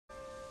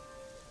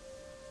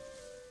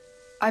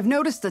I've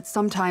noticed that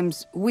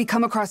sometimes we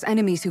come across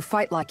enemies who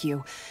fight like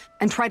you,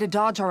 and try to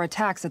dodge our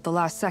attacks at the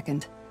last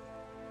second.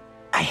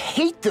 I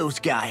hate those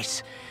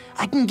guys.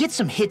 I can get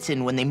some hits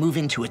in when they move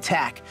into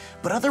attack,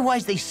 but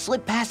otherwise they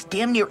slip past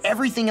damn near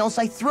everything else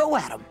I throw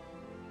at them.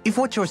 If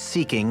what you're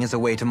seeking is a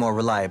way to more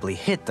reliably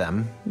hit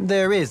them,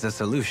 there is a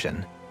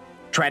solution.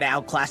 Try to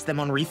outclass them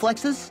on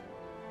reflexes?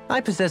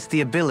 I possess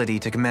the ability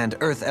to command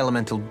Earth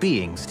elemental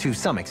beings to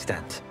some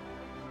extent.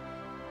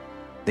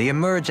 They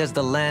emerge as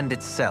the land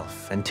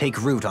itself and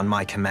take root on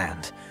my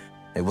command.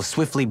 They will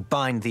swiftly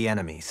bind the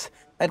enemies,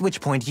 at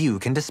which point you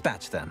can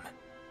dispatch them.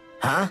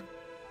 Huh?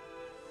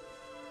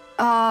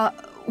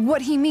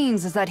 What he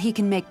means is that he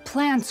can make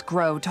plants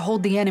grow to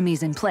hold the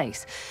enemies in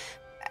place.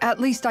 At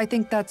least I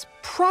think that's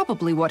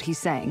probably what he's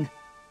saying.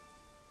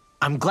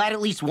 I'm glad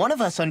at least one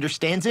of us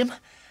understands him.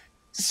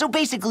 So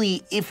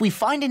basically, if we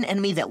find an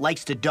enemy that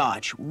likes to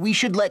dodge, we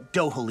should let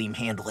Dohalim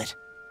handle it.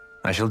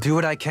 I shall do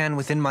what I can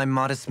within my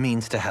modest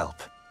means to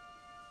help.